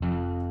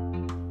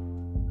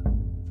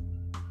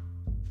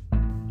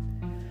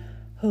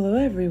Hello,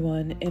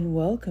 everyone, and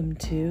welcome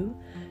to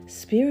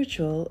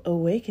Spiritual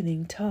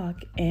Awakening Talk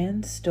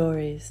and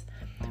Stories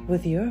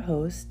with your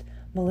host,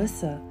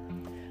 Melissa.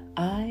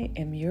 I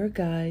am your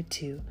guide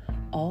to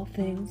all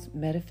things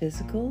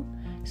metaphysical,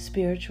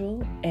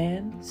 spiritual,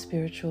 and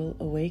spiritual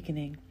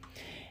awakening.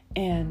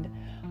 And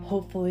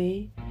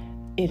hopefully,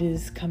 it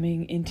is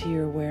coming into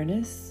your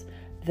awareness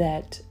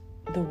that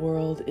the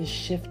world is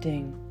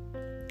shifting,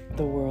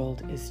 the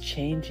world is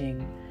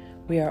changing.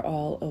 We are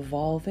all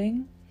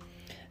evolving.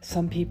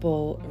 Some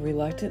people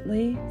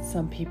reluctantly,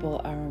 some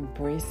people are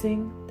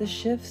embracing the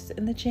shifts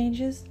and the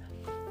changes.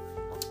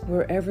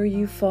 Wherever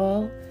you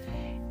fall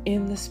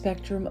in the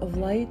spectrum of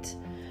light,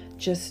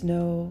 just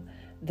know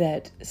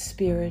that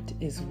Spirit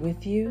is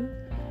with you.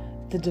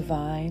 The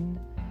divine,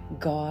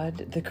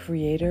 God, the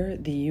Creator,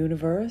 the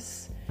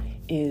universe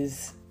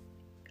is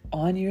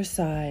on your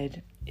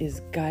side,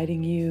 is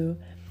guiding you,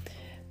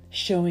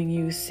 showing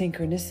you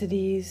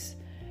synchronicities,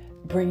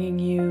 bringing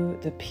you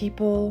the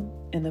people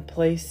and the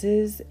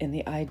places and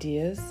the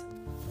ideas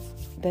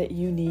that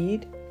you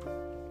need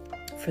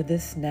for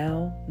this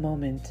now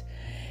moment.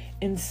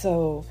 And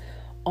so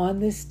on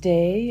this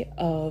day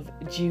of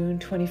June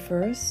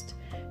 21st,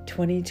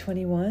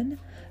 2021,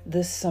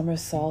 the summer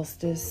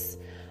solstice,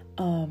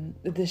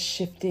 the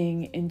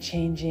shifting and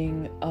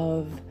changing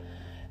of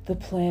the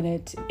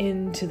planet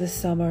into the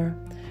summer.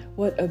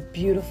 What a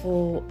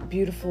beautiful,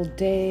 beautiful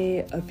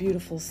day, a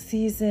beautiful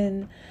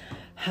season.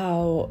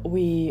 How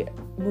we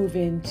move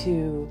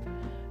into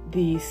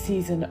the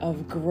season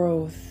of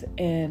growth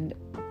and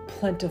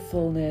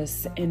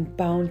plentifulness and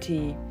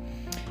bounty.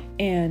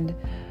 And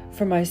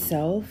for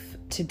myself,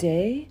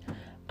 today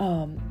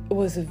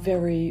was a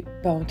very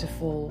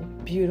bountiful,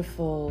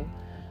 beautiful,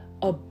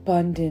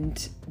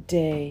 abundant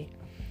day.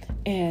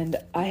 And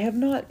I have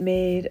not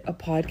made a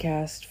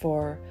podcast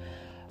for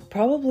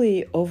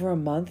probably over a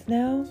month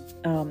now.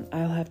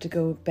 I'll have to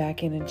go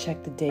back in and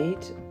check the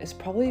date. It's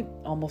probably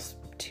almost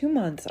 2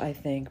 months, I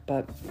think,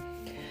 but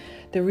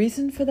the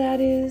reason for that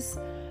is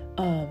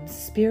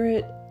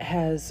Spirit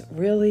has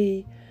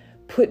really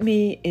put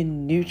me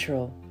in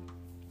neutral,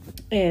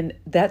 and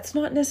that's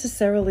not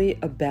necessarily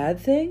a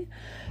bad thing.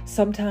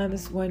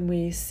 Sometimes when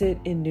we sit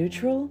in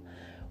neutral,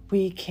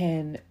 we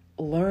can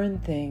learn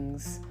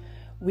things,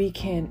 we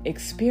can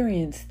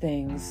experience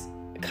things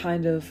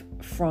kind of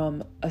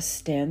from a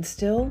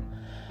standstill,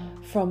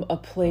 from a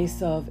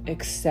place of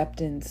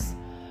acceptance,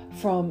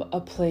 from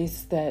a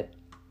place that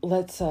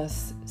lets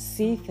us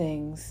see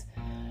things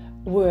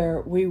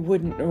where we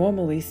wouldn't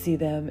normally see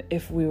them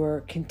if we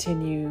were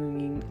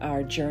continuing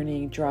our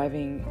journey,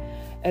 driving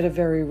at a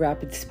very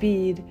rapid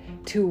speed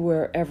to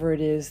wherever it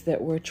is that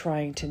we're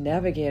trying to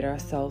navigate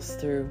ourselves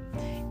through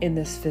in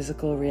this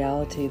physical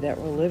reality that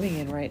we're living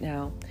in right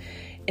now.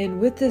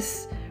 And with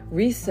this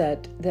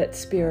reset that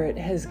Spirit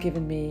has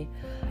given me,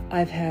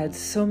 I've had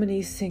so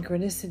many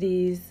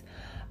synchronicities.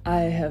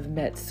 I have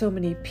met so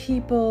many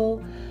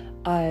people.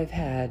 I've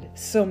had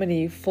so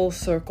many full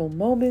circle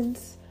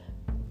moments.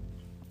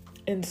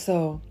 And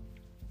so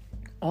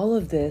all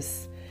of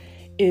this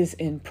is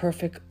in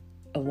perfect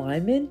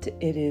alignment.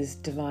 It is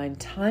divine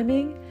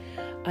timing.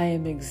 I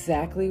am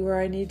exactly where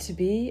I need to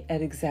be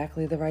at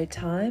exactly the right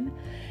time.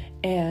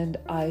 And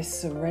I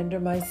surrender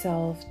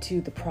myself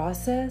to the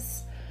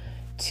process,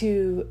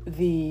 to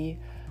the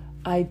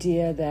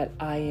idea that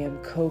I am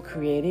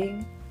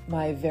co-creating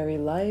my very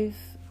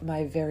life,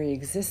 my very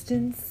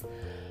existence,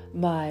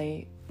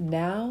 my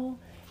now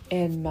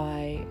and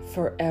my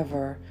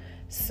forever.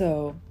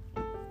 So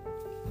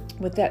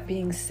with that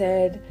being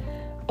said,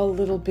 a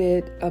little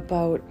bit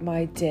about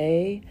my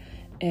day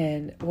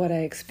and what I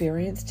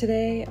experienced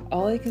today.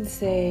 All I can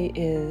say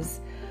is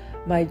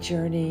my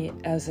journey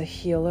as a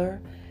healer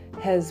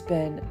has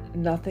been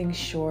nothing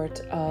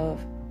short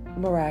of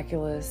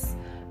miraculous,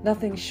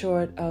 nothing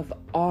short of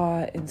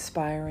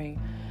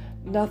awe-inspiring,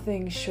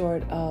 nothing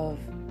short of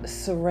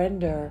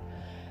surrender,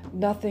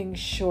 nothing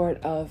short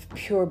of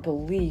pure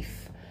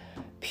belief,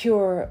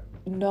 pure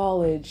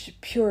knowledge,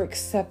 pure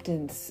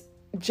acceptance,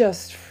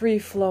 just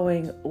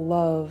free-flowing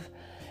love.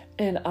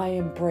 And I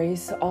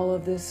embrace all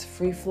of this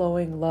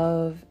free-flowing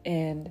love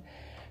and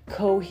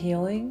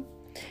co-healing.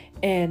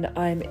 And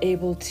I'm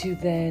able to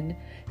then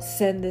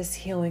send this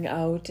healing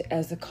out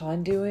as a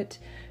conduit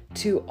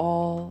to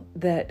all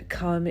that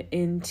come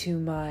into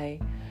my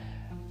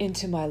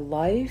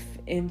life,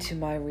 into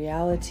my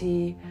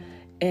reality.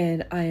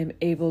 And I am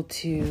able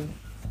to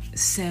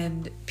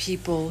send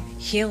people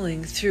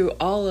healing through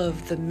all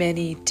of the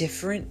many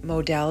different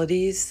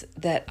modalities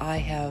that I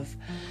have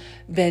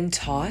been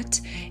taught,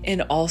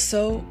 and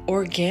also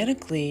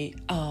organically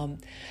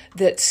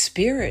that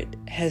Spirit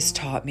has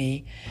taught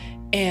me.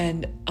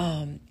 And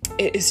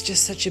it is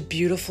just such a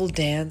beautiful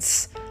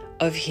dance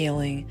of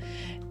healing.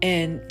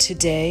 And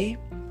today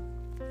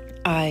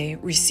I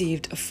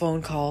received a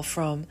phone call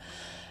from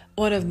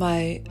one of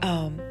my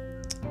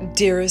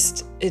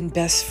dearest and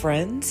best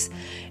friends,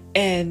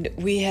 and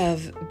we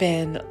have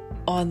been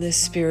on this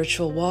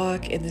spiritual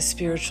walk, in this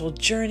spiritual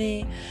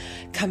journey,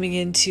 coming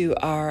into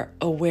our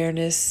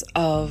awareness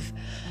of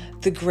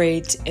the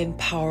great and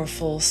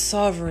powerful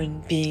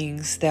sovereign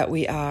beings that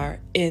we are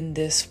in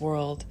this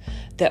world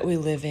that we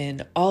live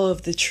in. All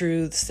of the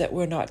truths that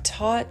we're not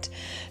taught,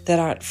 that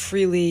aren't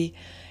freely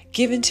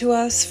given to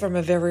us from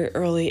a very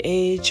early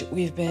age.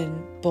 We've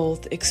been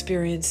both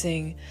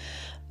experiencing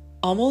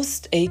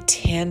almost a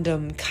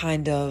tandem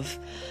kind of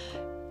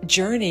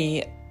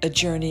journey, a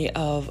journey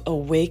of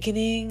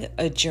awakening,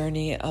 a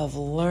journey of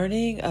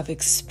learning, of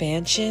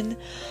expansion,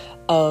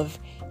 of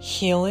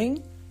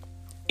healing,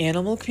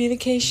 animal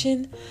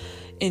communication,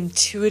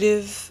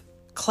 intuitive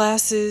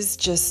classes,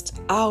 just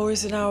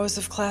hours and hours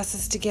of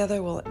classes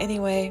together. Well,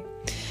 anyway,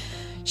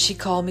 she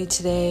called me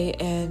today,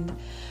 and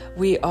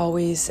we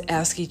always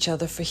ask each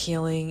other for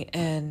healing.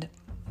 And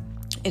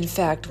in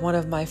fact, one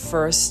of my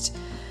first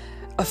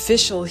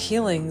official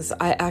healings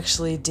I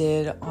actually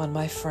did on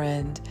my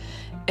friend,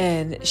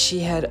 and she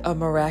had a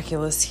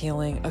miraculous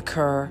healing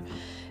occur,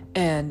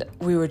 and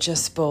we were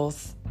just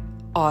both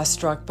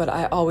awestruck. But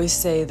I always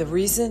say the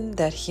reason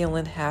that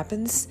healing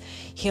happens,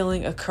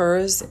 healing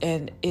occurs,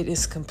 and it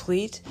is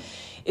complete,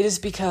 it is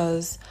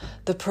because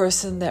the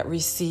person that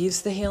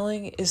receives the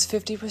healing is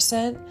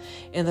 50%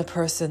 and the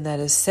person that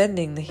is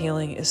sending the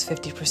healing is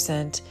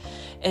 50%.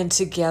 And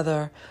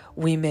together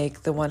we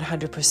make the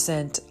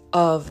 100%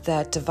 of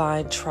that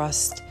divine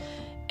trust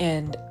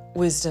and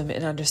wisdom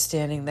and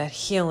understanding that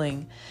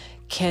healing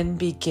can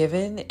be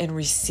given and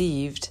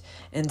received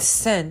and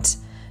sent,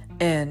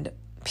 and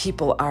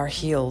people are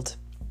healed.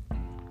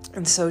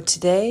 And so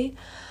today,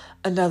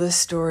 another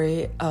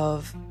story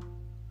of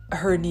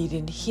her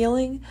needing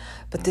healing,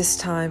 but this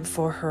time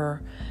for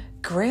her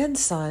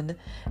grandson,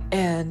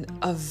 and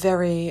a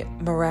very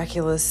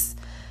miraculous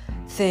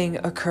thing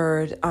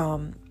occurred.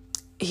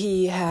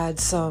 He had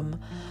some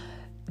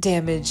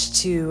damage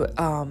to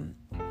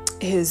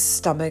his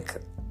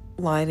stomach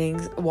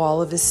lining,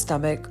 wall of his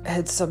stomach,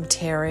 had some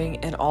tearing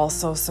and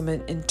also some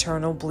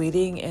internal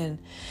bleeding, and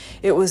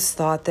it was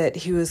thought that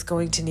he was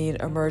going to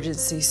need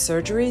emergency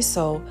surgery.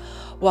 So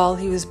while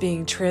he was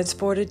being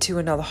transported to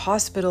another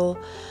hospital,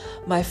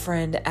 my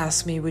friend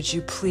asked me, would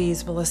you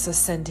please, Melissa,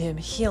 send him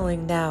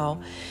healing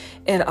now?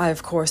 And I,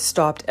 of course,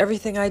 stopped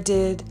everything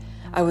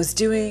I was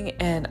doing,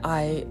 and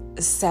I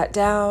sat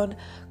down,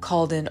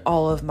 called in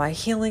all of my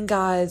healing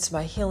guides,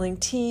 my healing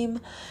team,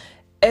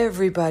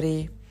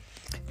 everybody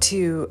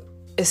to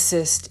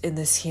assist in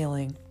this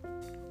healing.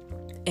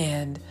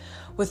 And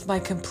with my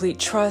complete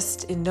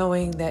trust in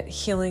knowing that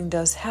healing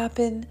does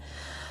happen,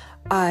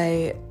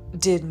 I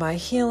did my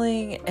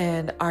healing,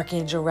 and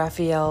Archangel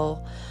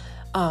Raphael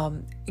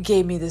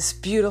gave me this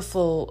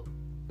beautiful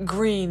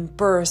green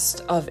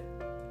burst of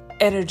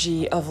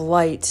energy, of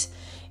light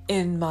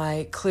in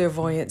my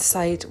clairvoyant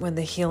sight when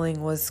the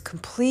healing was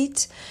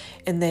complete.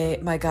 And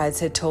my guides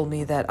had told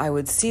me that I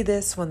would see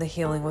this when the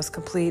healing was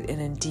complete, and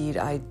indeed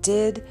I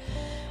did.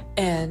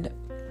 And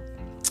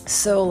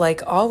so,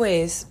 like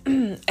always,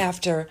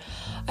 after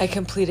I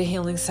complete a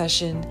healing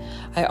session,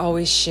 I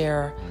always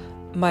share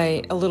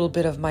a little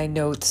bit of my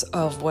notes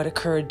of what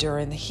occurred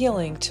during the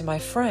healing to my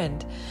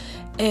friend.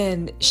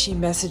 And she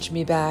messaged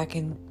me back,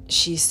 and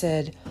she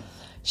said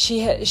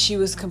she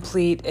was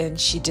complete, and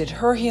she did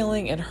her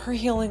healing, and her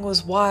healing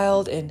was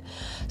wild, and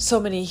so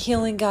many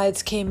healing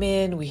guides came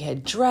in. We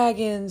had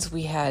dragons,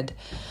 we had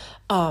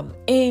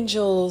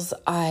angels.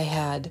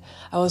 I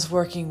was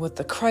working with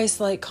the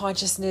Christ-like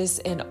consciousness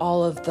and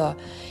all of the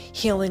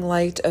healing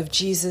light of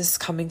Jesus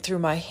coming through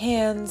my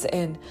hands,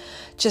 and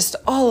just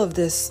all of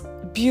this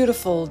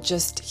beautiful,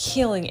 just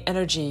healing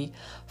energy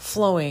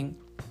flowing,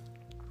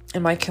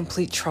 and my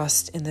complete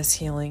trust in this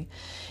healing,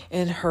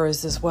 and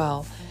hers as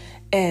well.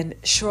 And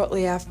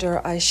shortly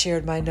after I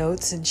shared my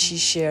notes and she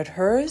shared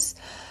hers,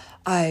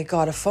 I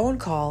got a phone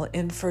call,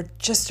 and for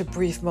just a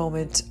brief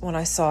moment when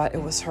I saw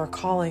it was her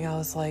calling, I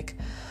was like,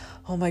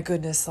 oh my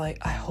goodness, I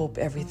hope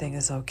everything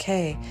is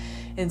okay.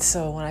 And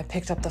so when I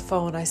picked up the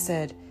phone, I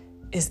said,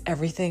 is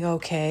everything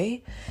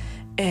okay?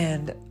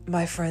 And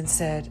my friend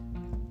said,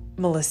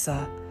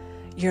 Melissa,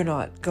 you're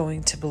not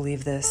going to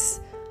believe this.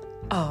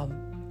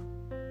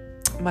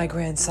 My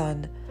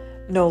grandson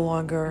no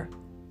longer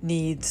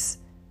needs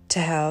to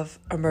have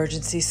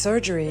emergency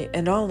surgery.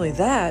 And not only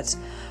that,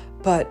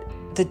 but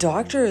the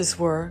doctors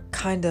were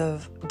kind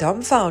of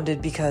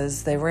dumbfounded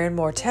because they ran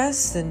more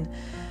tests and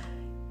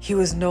he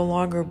was no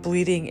longer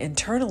bleeding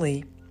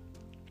internally.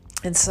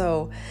 And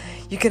so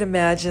you can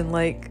imagine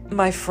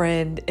my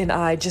friend and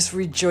I just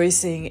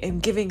rejoicing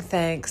and giving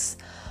thanks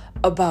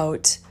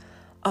about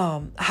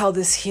how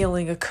this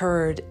healing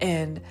occurred.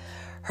 And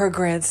her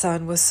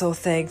grandson was so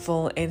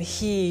thankful, and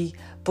he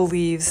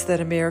believes that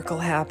a miracle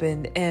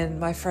happened. And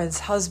my friend's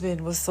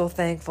husband was so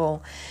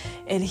thankful,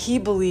 and he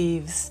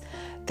believes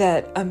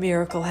that a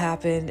miracle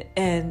happened.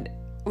 And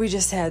we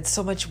just had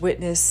so much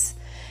witness,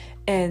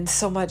 and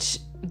so much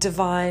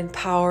divine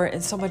power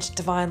and so much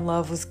divine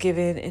love was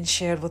given and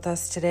shared with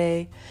us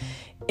today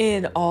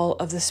in all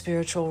of the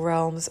spiritual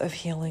realms of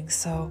healing.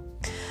 So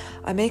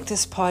I make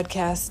this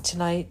podcast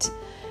tonight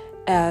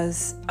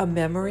as a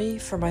memory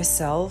for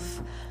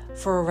myself,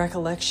 for a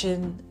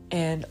recollection,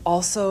 and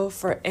also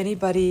for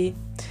anybody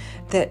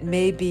that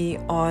may be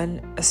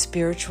on a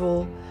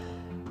spiritual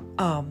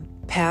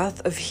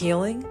path of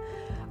healing,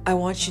 I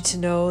want you to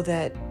know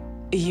that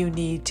you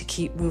need to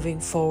keep moving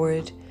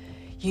forward.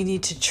 You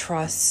need to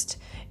trust,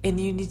 and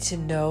you need to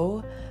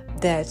know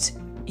that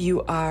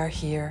you are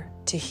here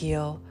to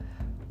heal.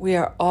 We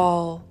are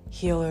all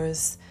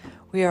healers.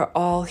 We are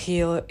all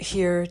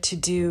here to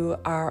do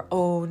our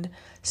own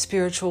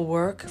spiritual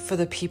work for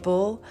the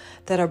people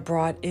that are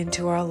brought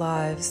into our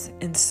lives.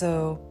 And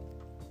so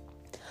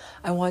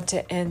I want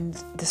to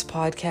end this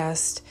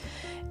podcast,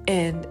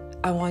 and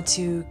I want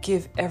to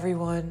give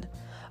everyone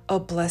a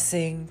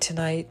blessing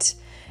tonight.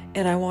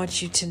 And I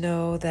want you to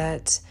know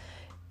that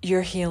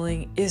your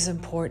healing is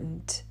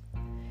important.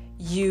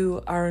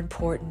 You are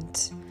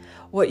important.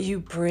 What you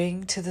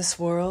bring to this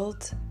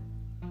world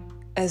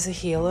as a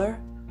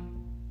healer,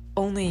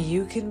 only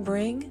you can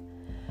bring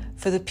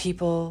for the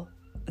people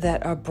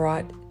that are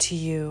brought to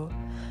you.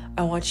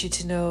 I want you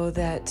to know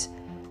that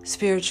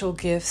spiritual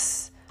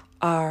gifts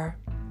are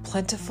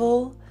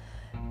plentiful.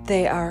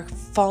 They are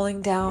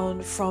falling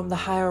down from the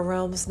higher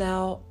realms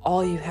now.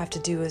 All you have to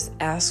do is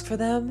ask for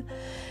them,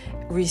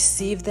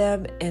 receive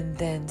them, and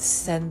then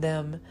send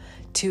them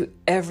to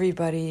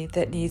everybody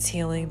that needs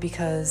healing,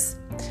 because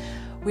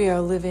we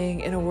are living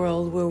in a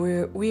world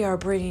where we are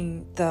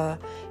bringing the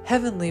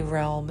heavenly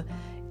realm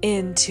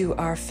into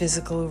our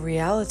physical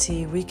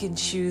reality. We can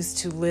choose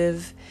to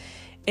live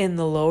in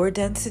the lower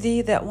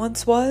density that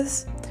once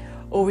was,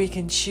 or we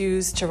can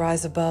choose to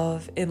rise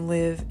above and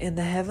live in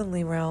the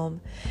heavenly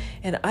realm.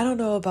 And I don't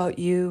know about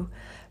you,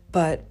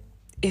 but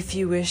if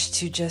you wish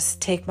to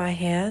just take my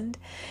hand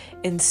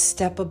and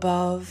step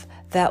above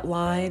that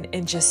line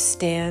and just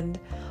stand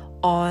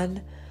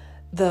on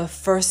the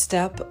first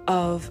step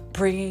of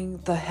bringing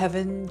the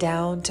heaven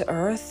down to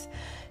earth,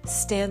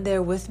 stand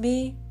there with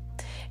me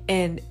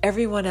and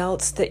everyone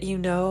else that you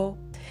know,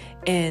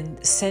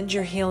 and send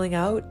your healing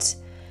out,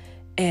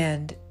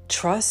 and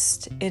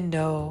trust and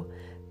know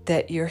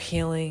that your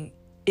healing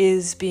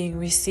is being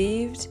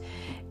received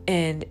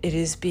and it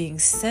is being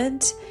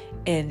sent,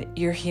 and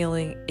your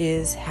healing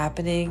is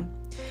happening.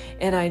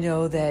 And I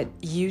know that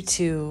you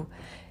too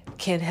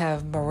can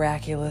have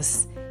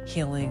miraculous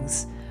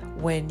healings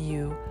when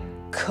you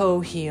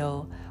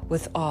co-heal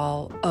with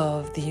all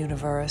of the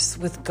universe,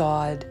 with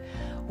God,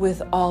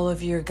 with all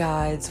of your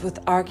guides, with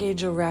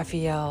Archangel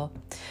Raphael,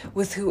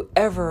 with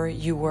whoever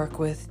you work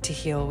with to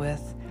heal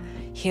with.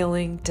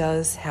 Healing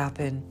does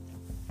happen.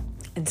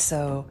 And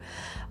so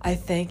I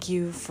thank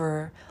you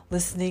for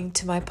listening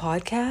to my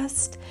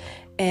podcast,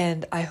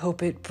 and I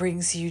hope it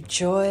brings you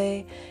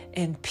joy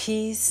and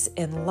peace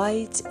and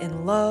light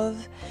and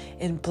love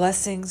and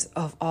blessings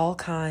of all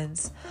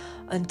kinds.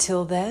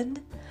 Until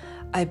then,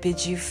 I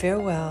bid you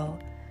farewell.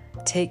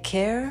 Take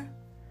care,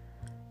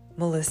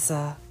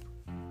 Melissa.